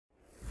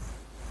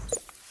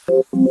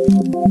Hey,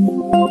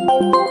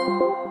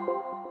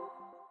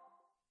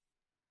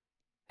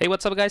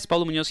 what's up guys,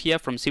 Pablo Munoz here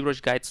from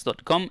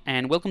ZBrushGuides.com,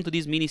 and welcome to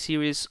this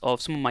mini-series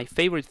of some of my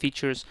favorite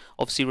features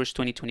of ZBrush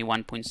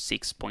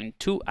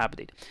 2021.6.2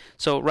 update.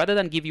 So rather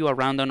than give you a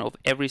rundown of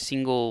every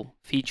single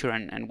feature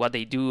and what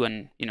they do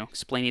and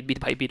explain it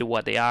bit by bit of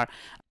what they are,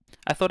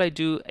 I thought I'd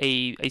do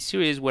a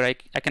series where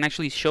I can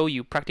actually show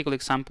you practical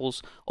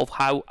examples of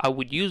how I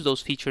would use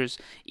those features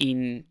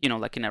in,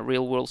 like in a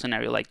real world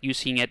scenario, like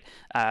using it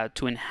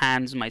to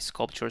enhance my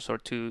sculptures or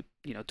to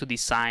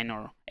design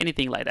or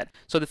anything like that.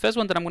 So the first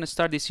one that I'm going to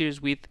start this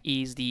series with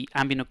is the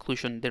Ambient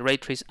Occlusion, the Ray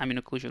Trace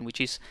Ambient Occlusion,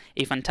 which is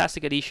a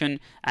fantastic addition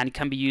and it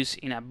can be used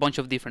in a bunch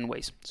of different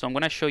ways. So I'm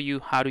going to show you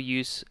how to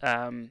use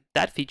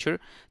that feature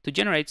to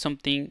generate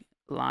something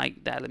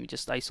like that. Let me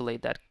just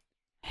isolate that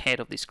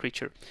head of this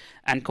creature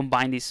and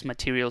combine these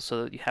materials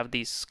so that you have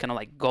these kind of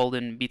like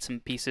golden bits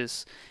and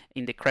pieces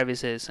in the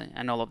crevices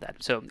and all of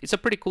that. So it's a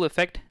pretty cool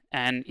effect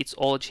and it's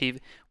all achieved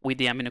with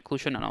the Ambient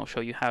Occlusion, and I'll show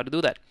you how to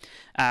do that.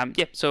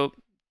 So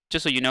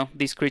just so you know,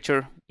 this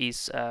creature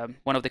is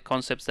one of the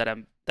concepts that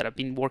I've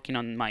been working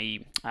on my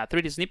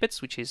 3D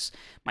snippets, which is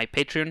my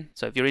Patreon.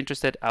 So if you're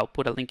interested, I'll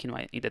put a link in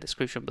the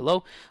description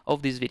below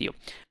of this video.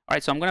 All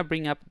right, so I'm going to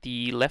bring up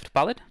the left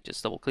palette,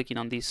 just double clicking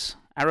on these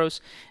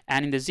arrows,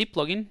 and in the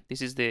ZPlugin,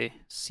 this is the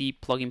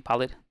ZPlugin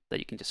palette that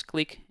you can just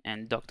click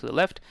and dock to the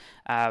left.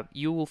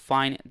 You will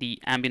find the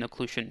Ambient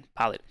Occlusion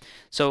palette.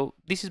 So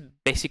this is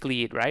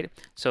basically it, right?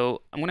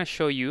 So I'm going to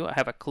show you, I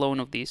have a clone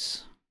of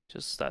this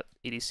just that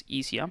it is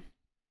easier,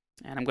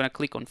 and I'm going to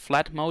click on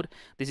flat mode.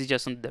 This is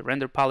just on the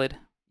render palette.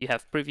 You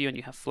have preview and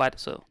you have flat,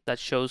 so that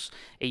shows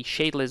a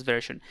shadeless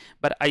version.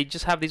 But I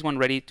just have this one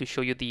ready to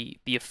show you the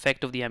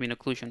effect of the Ambient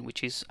Occlusion,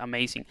 which is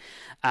amazing.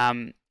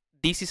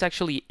 This is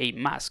actually a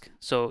mask.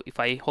 So if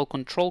I hold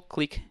Control,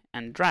 click,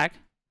 and drag,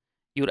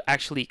 you would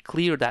actually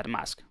clear that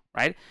mask,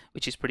 right?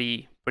 Which is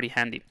pretty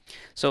handy.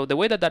 So the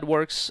way that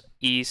works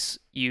is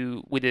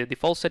with the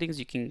default settings,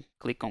 you can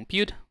click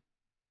Compute,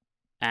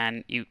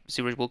 and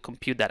ZBrush will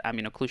compute that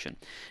Ambient Occlusion.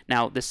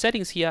 Now the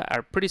settings here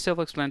are pretty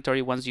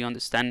self-explanatory once you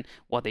understand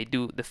what they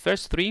do. The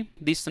first three,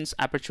 distance,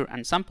 aperture,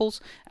 and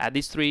samples,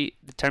 these three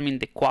determine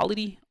the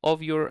quality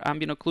of your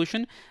Ambient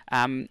Occlusion.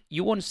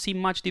 You won't see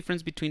much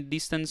difference between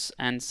distance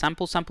and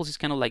samples. Samples is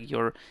kind of like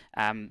your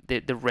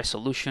the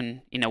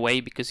resolution in a way,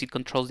 because it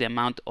controls the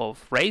amount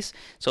of rays.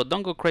 So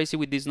don't go crazy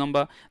with this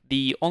number.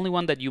 The only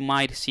one that you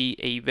might see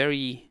a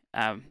very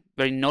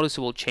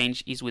noticeable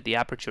change is with the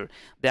aperture.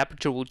 The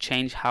aperture will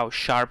change how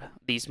sharp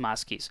this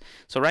mask is.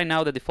 So right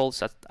now the default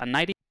is at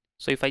 90.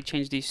 So if I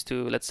change this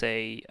to, let's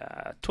say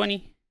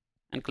 20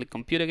 and click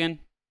Compute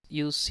again,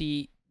 you'll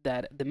see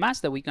that the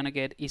mask that we're gonna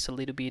get is a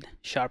little bit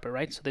sharper,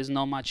 right? So there's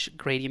not much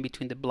gradient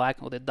between the black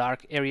or the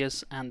dark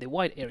areas and the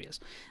white areas,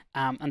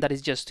 and that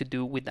is just to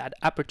do with that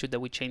aperture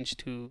that we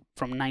changed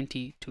from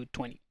 90 to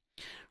 20.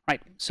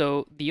 Right,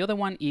 so the other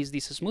one is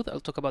this smooth. I'll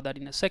talk about that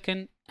in a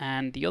second.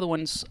 And the other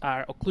ones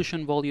are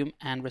occlusion, volume,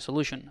 and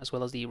resolution, as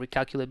well as the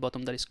recalculate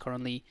button that is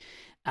currently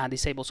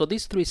disabled. So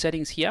these three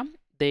settings here,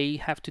 they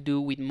have to do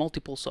with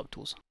multiple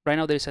subtools. Right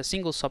now there is a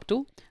single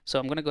subtool, so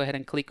I'm going to go ahead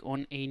and click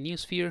on a new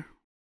sphere,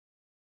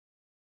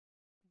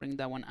 bring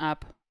that one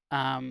up,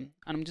 and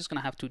I'm just going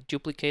to have to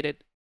duplicate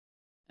it.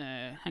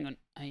 Hang on,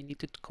 I need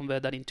to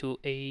convert that into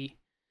a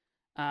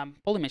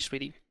Polymesh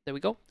 3D. There we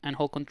go, and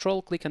hold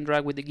Control, click and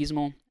drag with the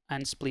gizmo,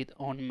 and split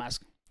on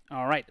mask.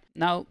 All right,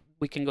 now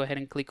we can go ahead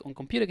and click on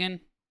Compute again,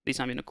 this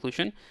Ambient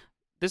Occlusion.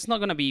 There's not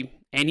going to be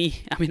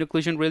any Ambient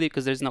Occlusion really,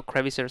 because there's no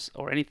crevices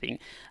or anything.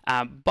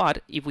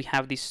 But if we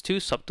have these two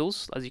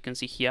subtools, as you can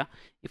see here,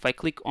 if I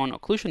click on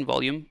Occlusion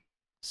Volume,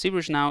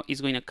 ZBrush now is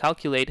going to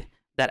calculate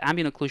that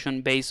Ambient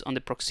Occlusion based on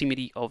the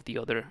proximity of the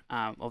other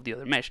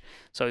mesh.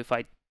 So if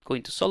I go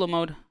into solo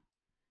mode,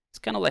 it's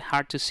kind of like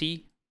hard to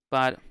see,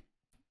 but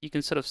you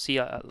can sort of see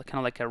kind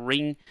of like a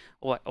ring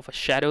of a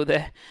shadow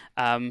there.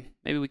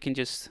 Maybe we can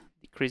just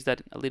decrease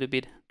that a little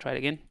bit. Try it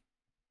again.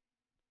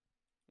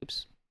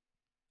 Oops.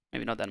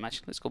 Maybe not that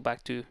much. Let's go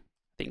back to,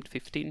 I think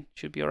 15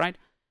 should be all right.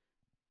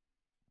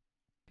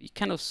 You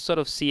kind of sort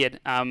of see it.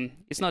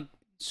 It's not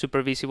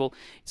super visible.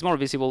 It's more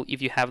visible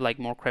if you have like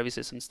more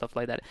crevices and stuff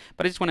like that.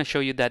 But I just want to show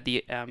you that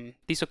the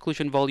this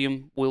occlusion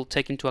volume will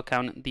take into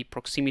account the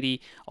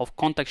proximity of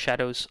contact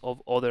shadows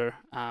of other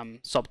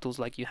subtools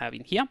like you have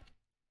in here.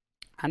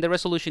 And the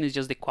resolution is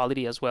just the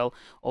quality as well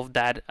of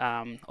that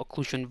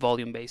occlusion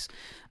volume base.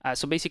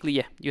 So basically,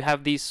 yeah, you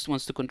have these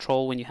ones to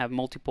control. When you have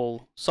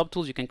multiple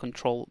subtools, you can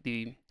control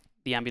the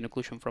Ambient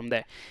Occlusion from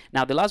there.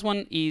 Now the last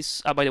one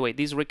is, by the way,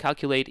 this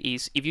recalculate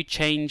is if you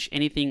change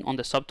anything on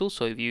the subtool.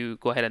 So if you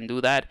go ahead and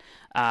do that,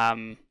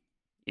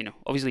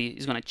 obviously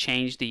it's going to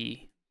change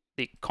the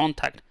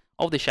contact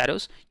of the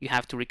shadows. You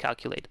have to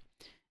recalculate.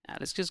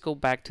 Let's just go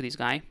back to this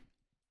guy,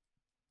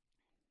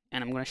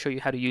 and I'm going to show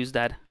you how to use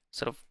that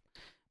sort of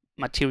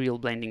material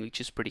blending, which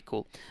is pretty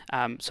cool.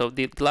 So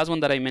the last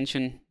one that I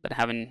mentioned that I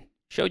haven't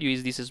showed you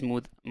is this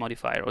smooth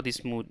modifier, or this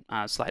smooth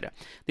slider.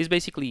 This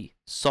basically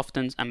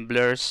softens and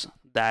blurs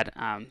that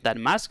that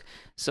mask.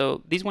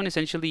 So this one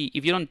essentially,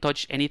 if you don't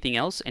touch anything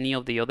else, any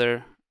of the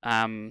other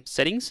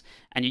settings,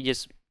 and you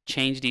just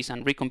change this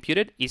and recompute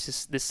it.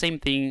 It's the same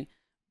thing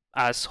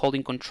as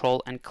holding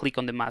Control and click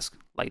on the mask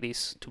like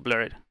this to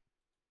blur it,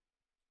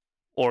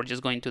 or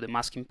just going to the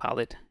masking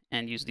palette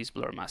and use this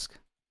blur mask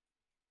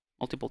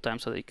multiple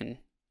times so that you can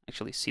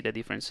actually see the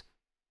difference.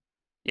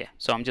 Yeah,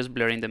 so I'm just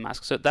blurring the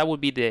mask. So that would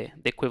be the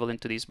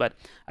equivalent to this, but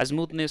a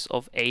smoothness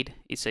of 8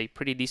 is a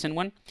pretty decent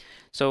one.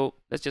 So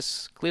let's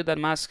just clear that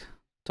mask,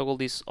 toggle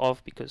this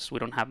off because we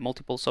don't have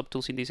multiple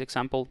subtools in this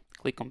example.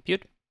 Click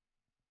Compute.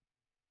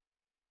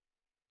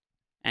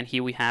 And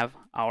here we have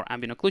our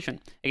ambient occlusion.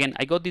 Again,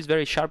 I got this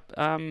very sharp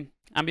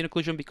ambient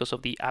occlusion because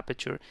of the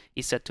aperture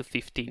is set to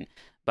 15,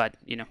 but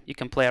you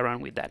can play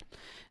around with that.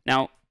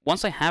 Now,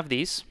 once I have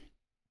this,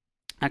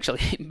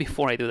 actually,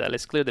 before I do that,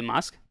 let's clear the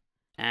mask.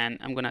 And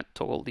I'm gonna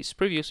toggle this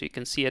preview so you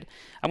can see it.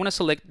 I'm gonna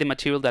select the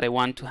material that I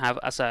want to have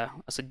as a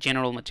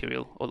general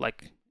material, or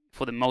like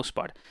for the most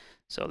part.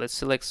 So let's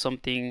select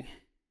something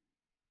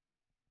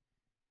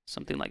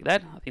like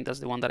that. I think that's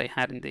the one that I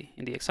had in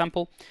the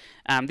example.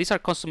 These are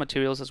custom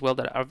materials as well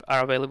that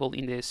are available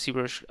in the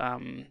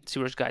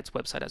ZBrush Guides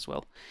website as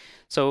well.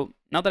 So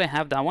now that I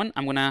have that one,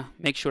 I'm gonna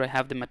make sure I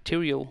have the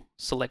material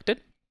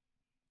selected,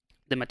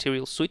 the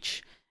material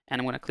switch,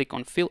 and I'm gonna click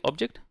on Fill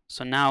Object.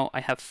 So now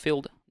I have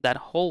filled that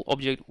whole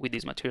object with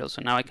this material.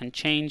 So now I can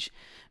change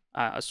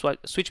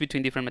switch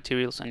between different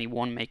materials and it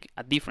won't make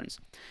a difference.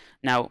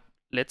 Now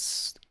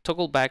let's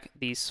toggle back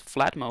this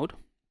flat mode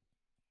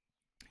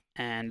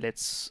and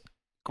let's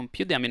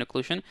compute the ambient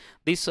occlusion.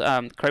 These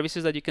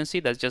crevices that you can see,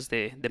 that's just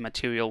the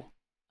material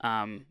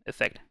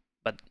effect,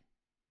 but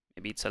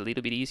maybe it's a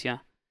little bit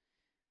easier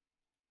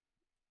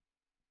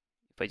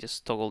if I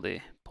just toggle the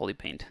poly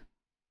paint.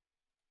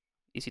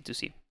 Easy to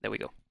see. There we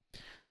go.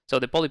 So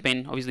the poly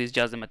paint obviously is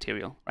just the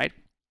material, right?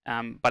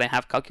 But I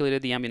have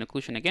calculated the ambient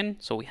occlusion again,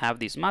 so we have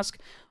this mask.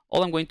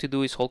 All I'm going to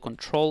do is hold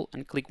Control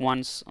and click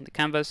once on the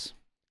canvas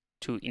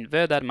to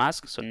invert that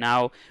mask. So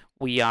now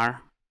we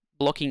are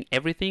blocking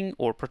everything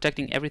or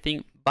protecting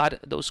everything but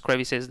those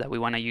crevices that we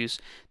want to use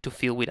to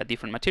fill with a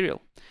different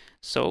material.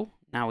 So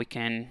now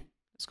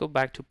let's go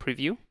back to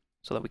preview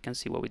so that we can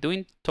see what we're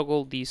doing.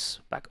 Toggle this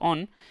back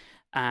on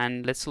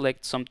and let's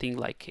select something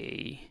like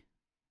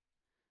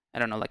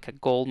like a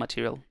gold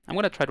material. I'm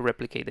going to try to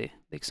replicate the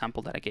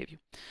example that I gave you,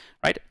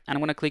 right? And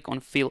I'm going to click on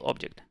Fill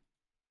Object.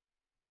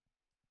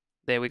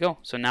 There we go.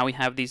 So now we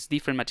have this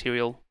different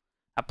material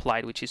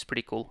applied, which is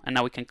pretty cool. And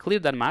now we can clear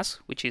that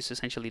mask, which is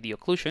essentially the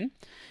occlusion.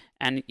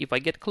 And if I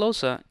get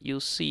closer, you'll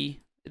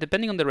see,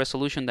 depending on the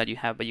resolution that you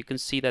have, but you can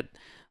see that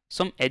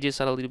some edges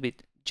are a little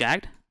bit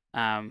jagged.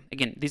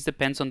 Again, this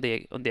depends on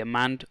the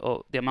amount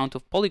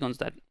of polygons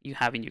that you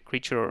have in your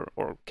creature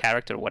or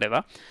character or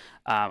whatever.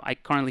 I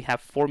currently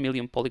have 4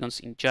 million polygons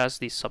in just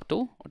this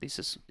subtool, or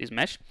this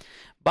mesh.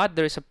 But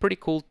there is a pretty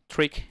cool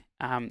trick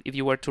if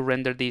you were to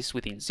render this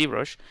within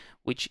ZBrush,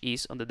 which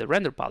is under the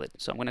render palette.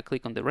 So I'm going to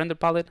click on the render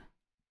palette,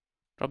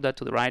 drop that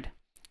to the right.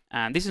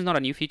 And this is not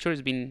a new feature,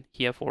 it's been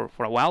here for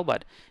a while,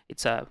 but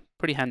it's a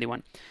pretty handy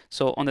one.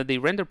 So under the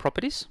render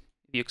properties,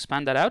 if you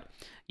expand that out,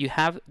 you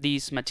have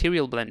this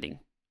material blending,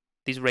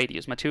 this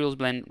radius, materials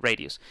blend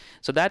radius.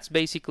 So that's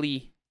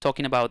basically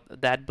talking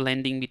about that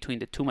blending between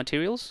the two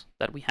materials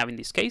that we have in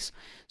this case.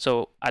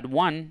 So at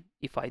 1,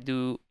 if I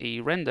do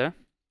a render,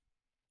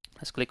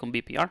 let's click on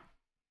BPR,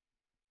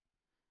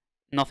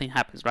 nothing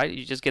happens, right?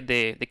 You just get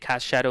the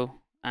cast shadow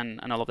and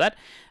all of that.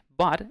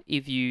 But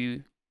if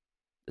you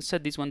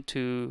set this one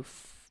to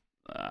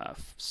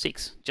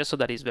 6, just so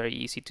that it's very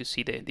easy to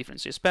see the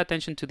difference. Just pay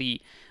attention to the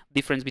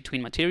difference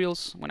between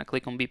materials. I'm going to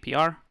click on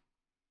BPR,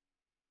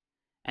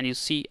 and you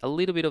see a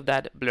little bit of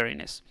that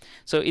blurriness.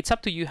 So it's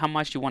up to you how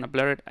much you want to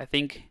blur it. I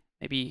think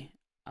maybe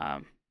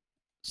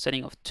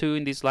setting of 2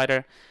 in this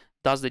slider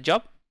does the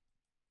job,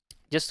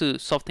 just to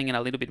soften it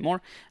a little bit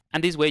more.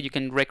 And this way you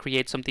can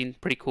recreate something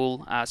pretty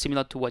cool,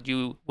 similar to what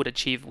you would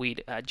achieve with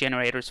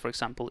generators, for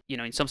example,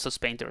 in some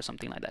Painter or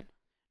something like that.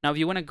 Now, if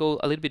you want to go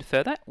a little bit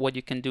further, what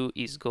you can do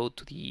is go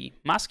to the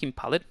masking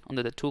palette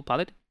under the tool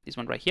palette, this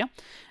one right here,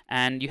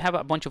 and you have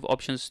a bunch of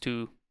options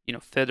to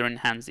further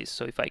enhance this.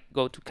 So if I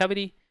go to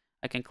cavity,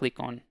 I can click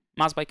on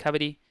mask by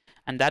cavity,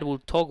 and that will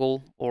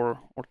toggle or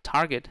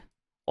target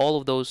all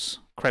of those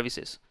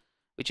crevices,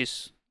 which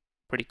is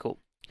pretty cool.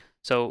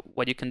 So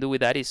what you can do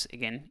with that is,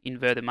 again,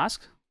 invert the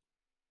mask.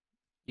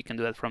 You can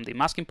do that from the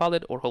masking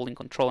palette or holding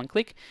Control and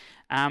click,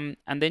 and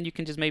then you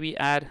can just maybe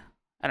add,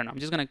 I don't know, I'm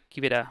just gonna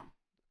give it a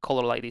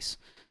color like this,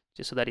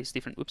 just so that it's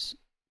different. Oops,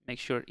 make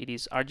sure it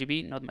is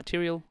RGB, not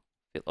material.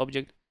 Fill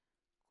Object,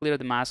 clear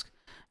the mask,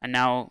 and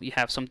now you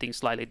have something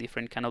slightly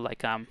different, kind of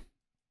like a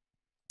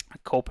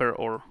copper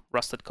or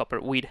rusted copper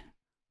with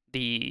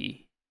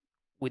the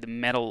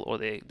metal or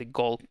the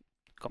gold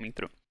coming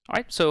through. All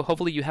right, so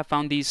hopefully you have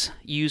found this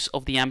use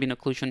of the ambient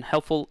occlusion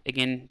helpful.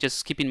 Again,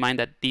 just keep in mind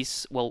that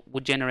this,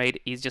 would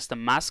generate is just a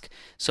mask,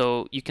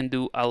 so you can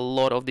do a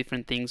lot of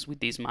different things with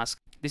this mask.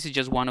 This is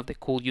just one of the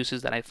cool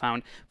uses that I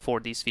found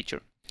for this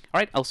feature. All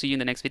right, I'll see you in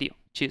the next video.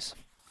 Cheers.